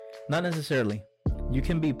Not necessarily. You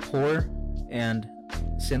can be poor and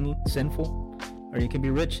sinful, or you can be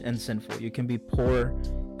rich and sinful. You can be poor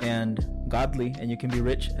and godly, and you can be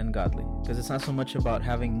rich and godly. Because it's not so much about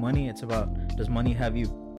having money, it's about, does money have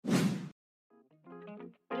you?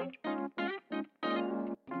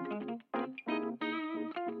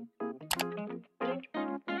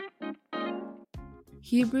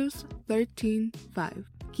 Hebrews 13:5.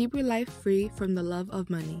 Keep your life free from the love of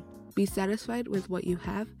money. Be satisfied with what you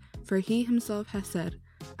have, for he himself has said,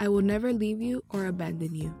 I will never leave you or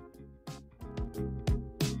abandon you.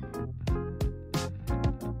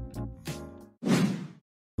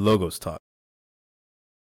 Logos Talk.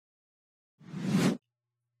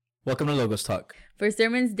 Welcome to Logos Talk. For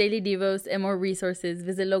sermons, daily devos, and more resources,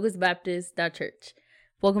 visit logosbaptist.church.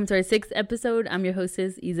 Welcome to our 6th episode. I'm your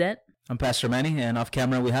hostess, Izette. I'm Pastor Manny, and off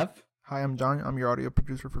camera we have... Hi, I'm John. I'm your audio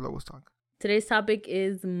producer for Logos Talk. Today's topic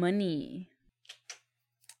is money.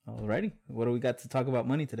 Alrighty. What do we got to talk about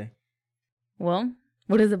money today? Well,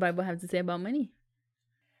 what does the Bible have to say about money?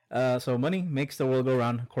 So money makes the world go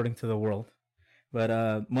round according to the world.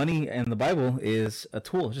 But money in the Bible is a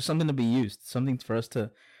tool, just something to be used, something for us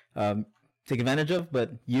to take advantage of,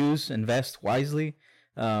 but use, invest wisely,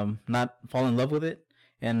 not fall in love with it.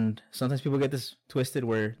 And sometimes people get this twisted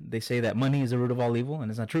where they say that money is the root of all evil,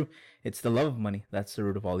 and it's not true. It's the love of money that's the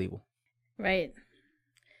root of all evil. Right.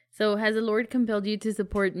 So has the Lord compelled you to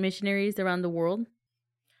support missionaries around the world?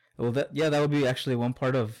 Well, that would be actually one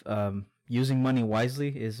part of using money wisely,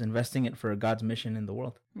 is investing it for God's mission in the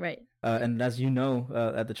world. Right. And as you know,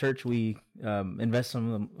 at the church, we invest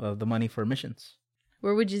some of the money for missions.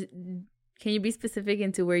 Can you be specific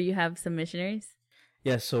into where you have some missionaries?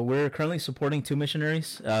 Yes, so we're currently supporting 2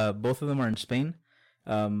 missionaries. Both of them are in Spain.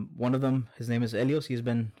 One of them, his name is Elios. He's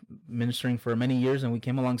been ministering for many years, and we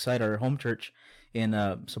came alongside our home church in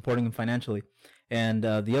supporting him financially. And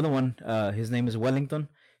the other one, his name is Wellington.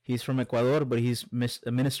 He's from Ecuador, but he's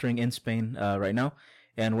ministering in Spain right now.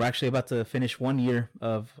 And we're actually about to finish 1 year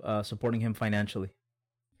of supporting him financially.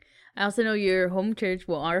 I also know your home church,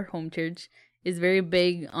 our home church, is very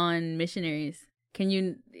big on missionaries. Can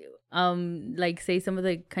you say some of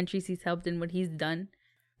the countries he's helped and what he's done?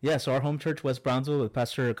 Yeah, so our home church, West Brownsville, with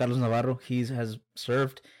Pastor Carlos Navarro, he has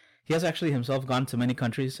served. He has actually himself gone to many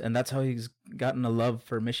countries, and that's how he's gotten a love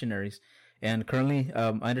for missionaries. And currently, I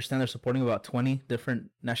understand they're supporting about 20 different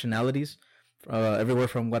nationalities, everywhere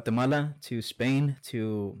from Guatemala to Spain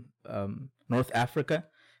to North Africa,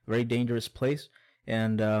 very dangerous place.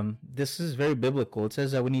 And this is very biblical. It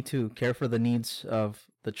says that we need to care for the needs of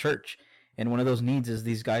the church. And one of those needs is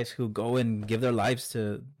these guys who go and give their lives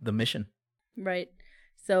to the mission. Right.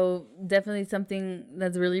 So definitely something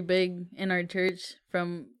that's really big in our church,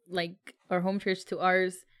 from our home church to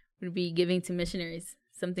ours, would be giving to missionaries.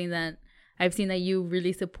 Something that I've seen that you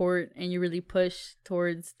really support and you really push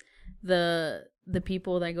towards the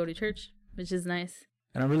people that go to church, which is nice.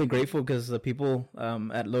 And I'm really grateful because the people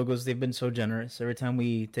at Logos, they've been so generous. Every time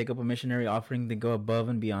we take up a missionary offering, they go above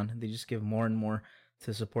and beyond. They just give more and more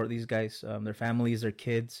to support these guys, their families, their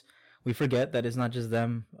kids. We forget that it's not just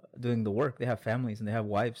them doing the work. They have families and they have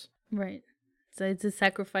wives. Right. So it's a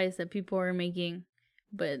sacrifice that people are making,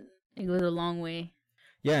 but it goes a long way.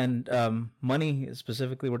 Yeah, and money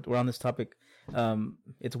specifically, we're on this topic.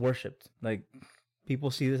 It's worshipped. Like, people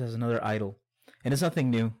see this as another idol. And it's nothing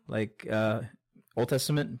new. Like, Old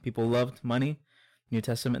Testament, people loved money. New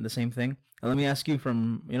Testament, the same thing. And let me ask you,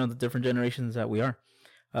 from the different generations that we are,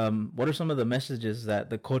 what are some of the messages that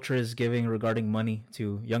the culture is giving regarding money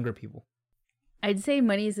to younger people? I'd say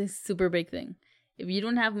money is a super big thing. If you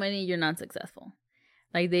don't have money, you're not successful.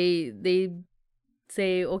 Like they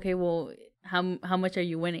say, okay, well, how much are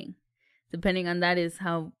you winning? Depending on that is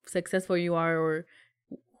how successful you are or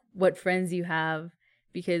what friends you have.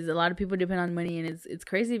 Because a lot of people depend on money, and it's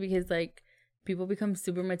crazy because people become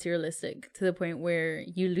super materialistic to the point where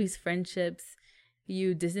you lose friendships.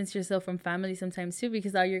 You distance yourself from family sometimes too,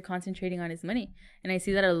 because all you're concentrating on is money. And I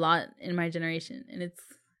see that a lot in my generation, and it's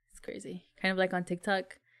crazy. Kind of like on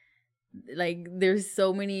TikTok, there's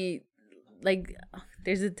so many,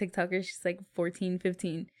 there's a TikToker, she's 14,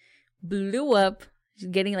 15, blew up. She's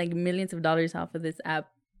getting millions of dollars off of this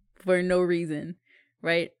app for no reason,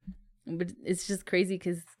 right? But it's just crazy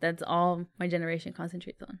because that's all my generation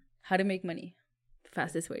concentrates on. How to make money. The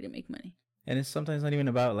fastest way to make money. And it's sometimes not even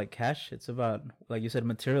about cash. It's about, like you said,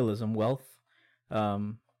 materialism, wealth. A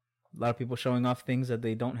lot of people showing off things that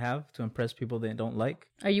they don't have to impress people they don't like.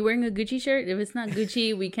 Are you wearing a Gucci shirt? If it's not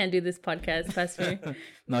Gucci, we can't do this podcast, Pastor.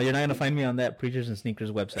 No, you're not going to find me on that Preachers and Sneakers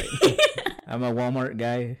website. I'm a Walmart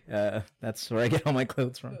guy. That's where I get all my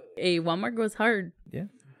clothes from. Hey, Walmart goes hard. Yeah.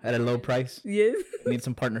 at a low price. Yes. Need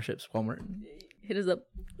some partnerships, Walmart. Hit us up.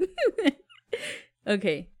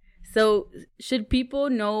 Okay. So should people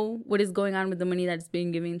know what is going on with the money that's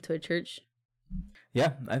being given to a church?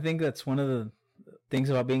 Yeah, I think that's one of the things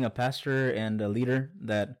about being a pastor and a leader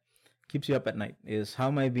that keeps you up at night is how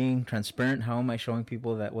am I being transparent? How am I showing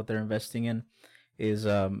people that what they're investing in is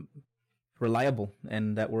reliable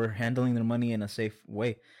and that we're handling their money in a safe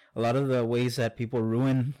way? A lot of the ways that people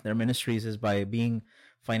ruin their ministries is by being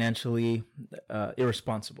financially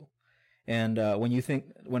irresponsible. And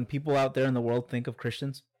when people out there in the world think of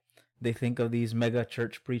Christians, they think of these mega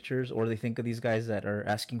church preachers, or they think of these guys that are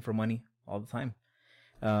asking for money all the time.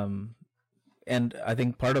 And I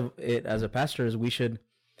think part of it as a pastor is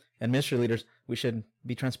and ministry leaders, we should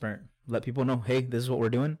be transparent. Let people know, hey, this is what we're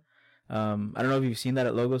doing. I don't know if you've seen that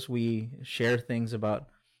at Logos. We share things about,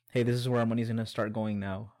 hey, this is where our money's going to start going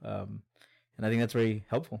now. And I think that's very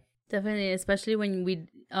helpful. Definitely, especially when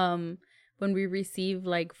we receive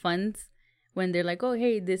like funds, when they're like, oh,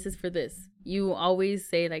 hey, this is for this. You always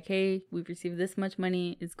say like, hey, we've received this much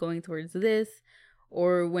money. It's going towards this.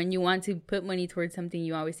 Or when you want to put money towards something,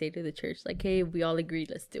 you always say to the church, like, hey, we all agreed,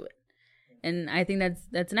 let's do it. And I think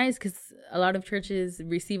that's nice because a lot of churches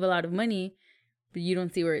receive a lot of money, but you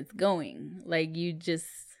don't see where it's going. Like, you just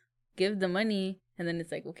give the money and then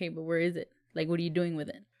it's like, okay, but where is it? Like, what are you doing with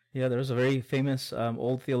it? Yeah, there was a very famous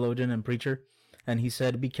old theologian and preacher, and he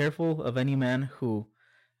said, be careful of any man who,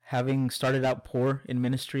 having started out poor in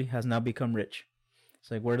ministry, has now become rich.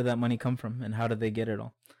 It's like, where did that money come from and how did they get it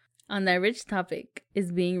all? On that rich topic,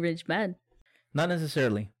 is being rich bad? Not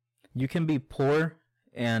necessarily. You can be poor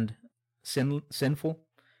and sinful,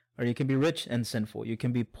 or you can be rich and sinful. You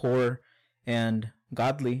can be poor and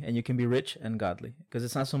godly, and you can be rich and godly. Because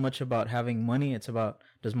it's not so much about having money, it's about,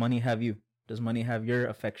 does money have you? Does money have your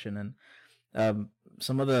affection? And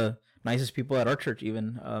some of the nicest people at our church,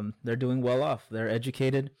 even, they're doing well off. They're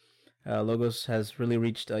educated. Logos has really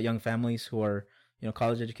reached young families who are,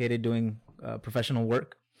 college educated, doing professional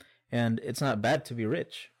work. And it's not bad to be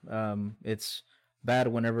rich. It's bad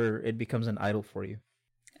whenever it becomes an idol for you.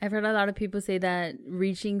 I've heard a lot of people say that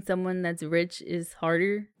reaching someone that's rich is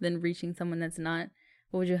harder than reaching someone that's not.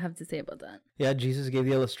 What would you have to say about that? Yeah, Jesus gave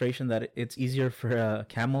the illustration that it's easier for a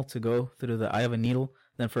camel to go through the eye of a needle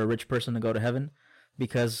than for a rich person to go to heaven.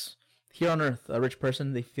 Because here on earth, a rich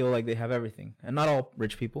person, they feel like they have everything. And not all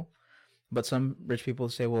rich people, but some rich people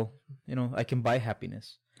say, well, I can buy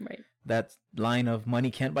happiness. Right. That line of money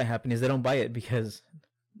can't buy happiness, they don't buy it because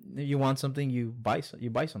you want something, you buy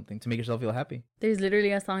something to make yourself feel happy. There's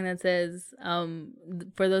literally a song that says,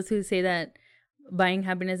 for those who say that buying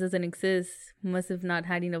happiness doesn't exist, must have not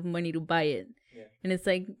had enough money to buy it. Yeah. And it's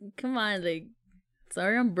like, come on, like,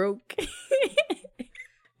 sorry, I'm broke.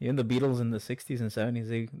 Even the Beatles in the 60s and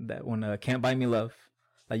 70s, that one, can't buy me love.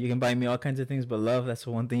 Like, you can buy me all kinds of things, but love, that's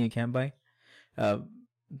the one thing you can't buy.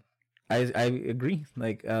 I agree.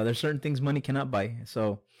 Like, there's certain things money cannot buy.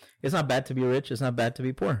 So it's not bad to be rich. It's not bad to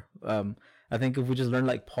be poor. I think if we just learn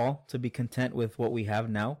like Paul to be content with what we have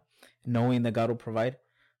now, knowing that God will provide,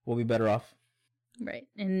 we'll be better off. Right.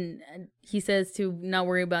 And he says to not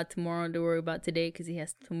worry about tomorrow, to worry about today, because he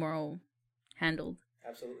has tomorrow handled.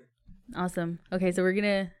 Absolutely. Awesome. Okay, so we're going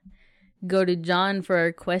to go to John for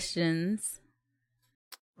our questions.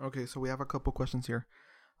 Okay, so we have a couple questions here.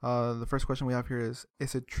 The first question we have here is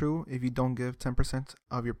it true if you don't give 10%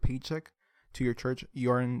 of your paycheck to your church,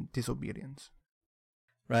 you're in disobedience?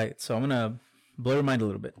 Right. So I'm going to blow your mind a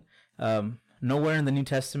little bit. Nowhere in the New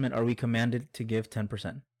Testament are we commanded to give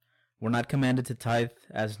 10%. We're not commanded to tithe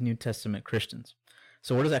as New Testament Christians.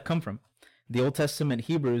 So where does that come from? The Old Testament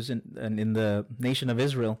Hebrews and in the nation of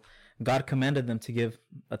Israel, God commanded them to give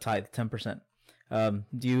a tithe, 10%.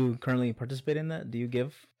 Do you currently participate in that? Do you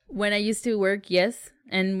give? When I used to work, yes.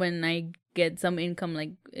 And when I get some income,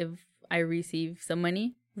 like if I receive some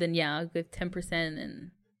money, then yeah, I'll give 10%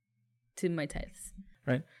 and to my tithes.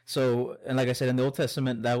 Right. So, and like I said, in the Old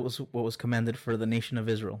Testament, that was what was commanded for the nation of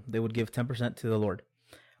Israel. They would give 10% to the Lord.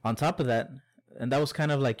 On top of that, and that was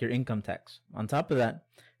kind of like your income tax. On top of that,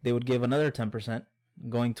 they would give another 10%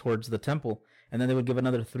 going towards the temple. And then they would give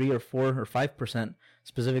another 3 or 4 or 5%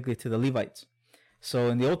 specifically to the Levites. So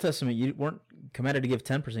in the Old Testament, you weren't commanded to give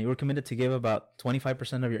 10%. You were committed to give about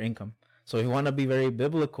 25% of your income. So if you want to be very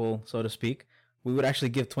biblical, so to speak, we would actually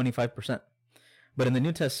give 25%. But in the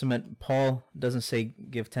New Testament, Paul doesn't say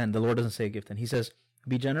give 10. The Lord doesn't say give 10. He says,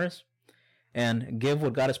 be generous and give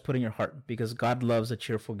what God has put in your heart, because God loves a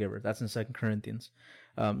cheerful giver. That's in 2 Corinthians.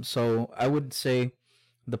 So I would say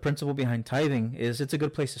the principle behind tithing is it's a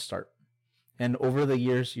good place to start. And over the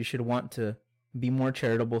years, you should want to be more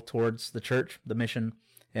charitable towards the church, the mission,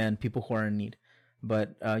 and people who are in need.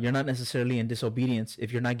 but you're not necessarily in disobedience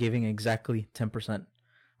if you're not giving exactly 10%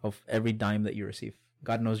 of every dime that you receive.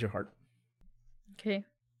 God knows your heart. Okay.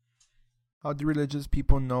 How do religious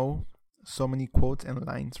people know so many quotes and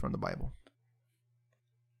lines from the Bible?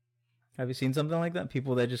 Have you seen something like that?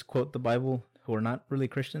 People that just quote the Bible who are not really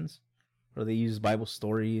Christians? Or they use Bible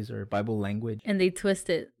stories or Bible language. And they twist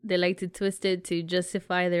it. They like to twist it to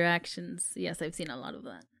justify their actions. Yes, I've seen a lot of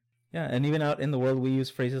that. Yeah, and even out in the world, we use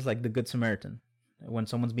phrases like the Good Samaritan. When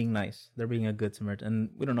someone's being nice, they're being a good Samaritan. And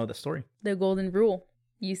we don't know the story. The golden rule.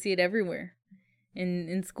 You see it everywhere.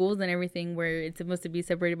 In schools and everything where it's supposed to be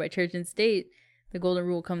separated by church and state, the golden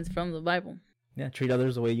rule comes from the Bible. Yeah, treat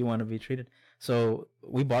others the way you want to be treated. So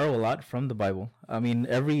we borrow a lot from the Bible. I mean,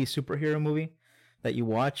 every superhero movie that you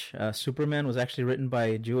watch, Superman was actually written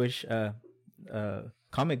by Jewish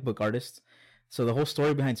comic book artists. So the whole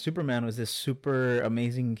story behind Superman was this super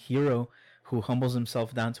amazing hero who humbles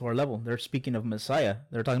himself down to our level. They're speaking of Messiah.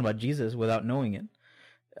 They're talking about Jesus without knowing it.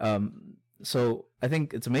 So I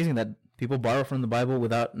think it's amazing that people borrow from the Bible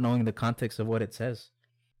without knowing the context of what it says.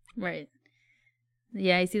 Right.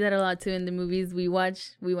 Yeah, I see that a lot too in the movies we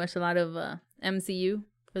watch. We watch a lot of MCU.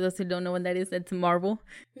 For those who don't know what that is, that's Marvel.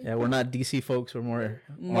 Yeah, we're not DC folks. We're more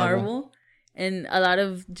Marvel. And a lot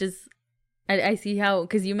of just, I see how,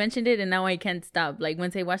 because you mentioned it and now I can't stop. Like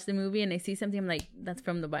once I watch the movie and I see something, I'm like, that's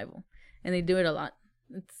from the Bible. And they do it a lot.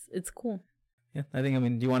 It's cool. Yeah, I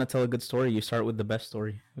mean, do you want to tell a good story? You start with the best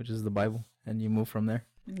story, which is the Bible, and you move from there.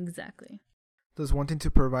 Exactly. Does wanting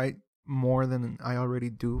to provide more than I already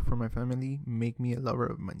do for my family make me a lover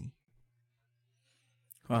of money?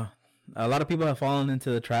 Wow. A lot of people have fallen into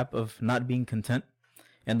the trap of not being content.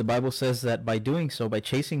 And the Bible says that by doing so, by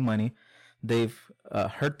chasing money, they've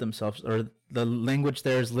hurt themselves. Or the language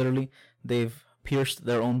there is literally, they've pierced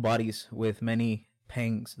their own bodies with many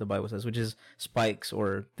pangs, the Bible says, which is spikes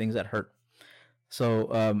or things that hurt.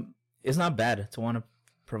 So it's not bad to want to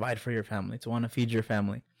provide for your family, to want to feed your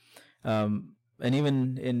family. And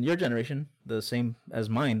even in your generation, the same as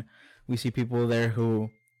mine, we see people there who,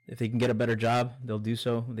 if they can get a better job, they'll do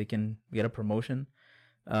so. They can get a promotion.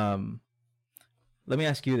 Let me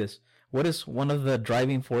ask you this. What is one of the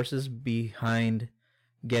driving forces behind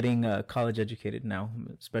getting college educated now,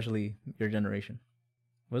 especially your generation?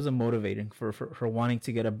 What is the motivating for wanting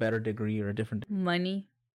to get a better degree or a different... Money,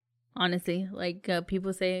 honestly. Like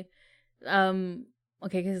people say, okay,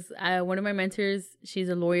 because one of my mentors, she's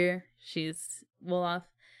a lawyer. She's well off.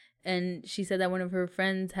 And she said that one of her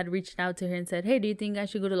friends had reached out to her and said, hey, do you think I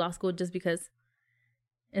should go to law school just because?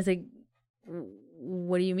 It's like,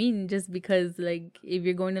 what do you mean? Just because, like, if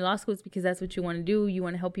you're going to law school, it's because that's what you want to do. You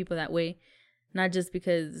want to help people that way, not just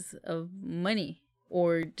because of money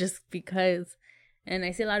or just because. And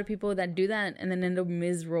I see a lot of people that do that and then end up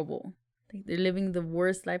miserable. Like they're living the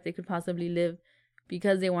worst life they could possibly live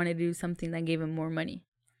because they want to do something that gave them more money.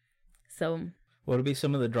 So what would be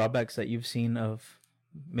some of the drawbacks that you've seen of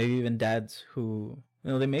maybe even dads who,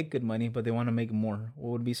 they make good money, but they want to make more?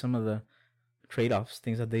 What would be some of the trade-offs,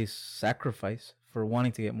 things that they sacrifice for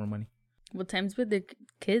wanting to get more money? Well, times with their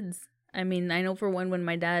kids. I mean, I know for one, when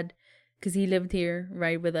my dad, because he lived here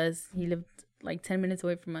right with us, he lived like 10 minutes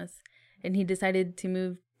away from us, and he decided to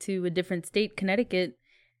move to a different state, Connecticut,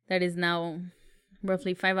 that is now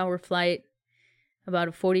roughly 5-hour flight, about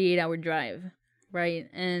a 48-hour drive, right?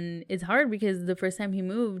 And it's hard because the first time he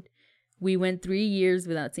moved, we went 3 years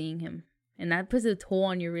without seeing him. And that puts a toll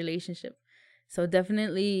on your relationship. So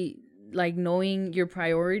definitely, like, knowing your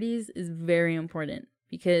priorities is very important,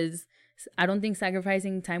 because I don't think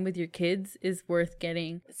sacrificing time with your kids is worth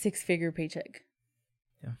getting a 6-figure paycheck.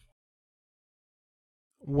 Yeah.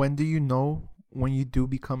 When do you know when you do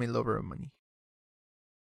become a lover of money?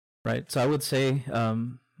 Right. So I would say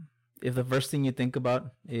if the first thing you think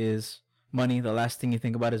about is money, the last thing you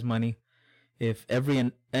think about is money. If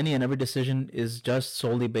any and every decision is just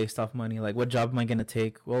solely based off money, like what job am I going to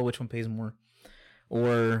take? Well, which one pays more?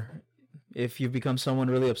 Or if you've become someone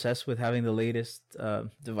really obsessed with having the latest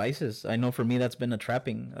devices. I know for me that's been a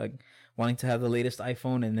trapping, like wanting to have the latest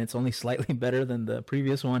iPhone and it's only slightly better than the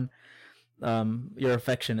previous one. Your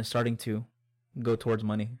affection is starting to go towards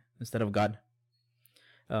money instead of God.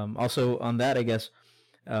 Also on that, I guess,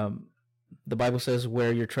 the Bible says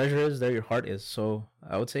where your treasure is, there your heart is. So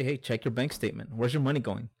I would say, hey, check your bank statement. Where's your money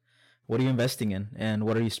going? What are you investing in? And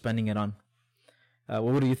what are you spending it on? What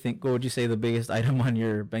would you think? What would you say the biggest item on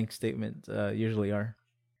your bank statement usually are?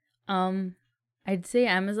 I'd say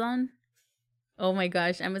Amazon. Oh my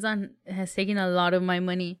gosh, Amazon has taken a lot of my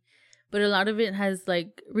money. But a lot of it has,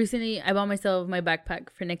 like, recently I bought myself my backpack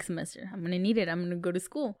for next semester. I'm going to need it. I'm going to go to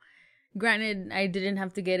school. Granted, I didn't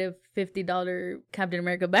have to get a $50 Captain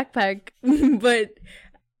America backpack, but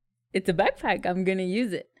it's a backpack. I'm gonna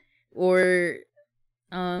use it. Or,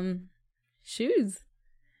 shoes.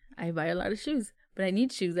 I buy a lot of shoes, but I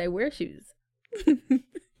need shoes. I wear shoes.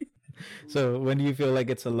 So when do you feel like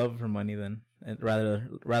it's a love for money then,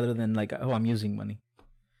 rather than like, oh, I'm using money?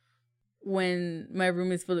 When my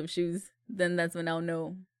room is full of shoes, then that's when I'll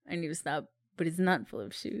know I need to stop. But it's not full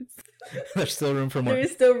of shoes. There's still room for more. There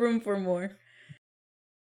is still room for more.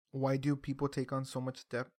 Why do people take on so much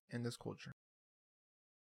debt in this culture?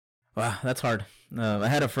 Wow, that's hard. I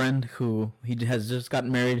had a friend who he has just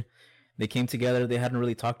gotten married. They came together. They hadn't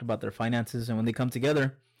really talked about their finances. And when they come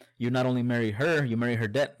together, you not only marry her, you marry her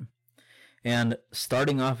debt. And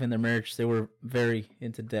starting off in their marriage, they were very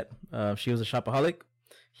into debt. She was a shopaholic.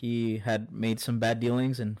 He had made some bad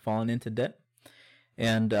dealings and fallen into debt.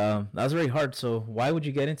 And that was very hard. So why would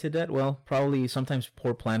you get into debt? Well, probably sometimes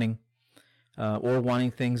poor planning or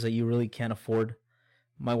wanting things that you really can't afford.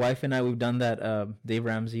 My wife and I, we've done that Dave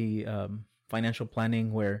Ramsey financial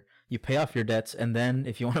planning where you pay off your debts. And then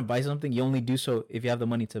if you want to buy something, you only do so if you have the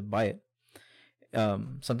money to buy it.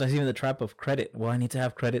 Sometimes even the trap of credit. Well, I need to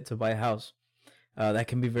have credit to buy a house. That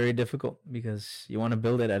can be very difficult because you want to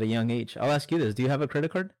build it at a young age. I'll ask you this. Do you have a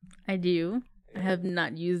credit card? I do. I have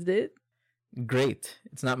not used it. Great.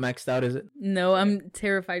 It's not maxed out, is it? No, I'm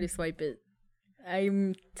terrified to swipe it.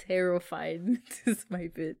 I'm terrified to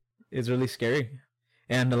swipe it. It's really scary.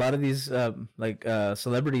 And a lot of these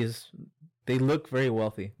celebrities, they look very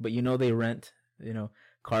wealthy, but they rent,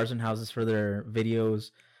 cars and houses for their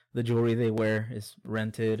videos. The jewelry they wear is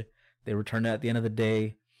rented. They return it at the end of the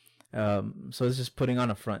day. So it's just putting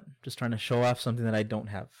on a front, just trying to show off something that I don't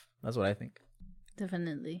have. That's what I think.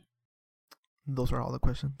 Definitely. Those are all the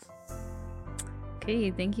questions.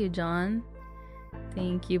 Okay, thank you, John.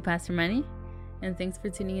 Thank you, Pastor Manny. And thanks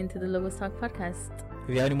for tuning into the Logos Talk podcast. If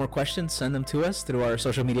you have any more questions, send them to us through our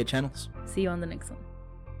social media channels. See you on the next one.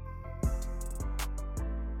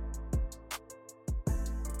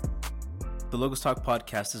 The Logos Talk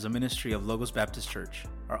podcast is a ministry of Logos Baptist Church.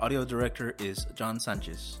 Our audio director is John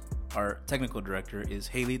Sanchez. Our technical director is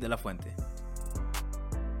Haley De La Fuente.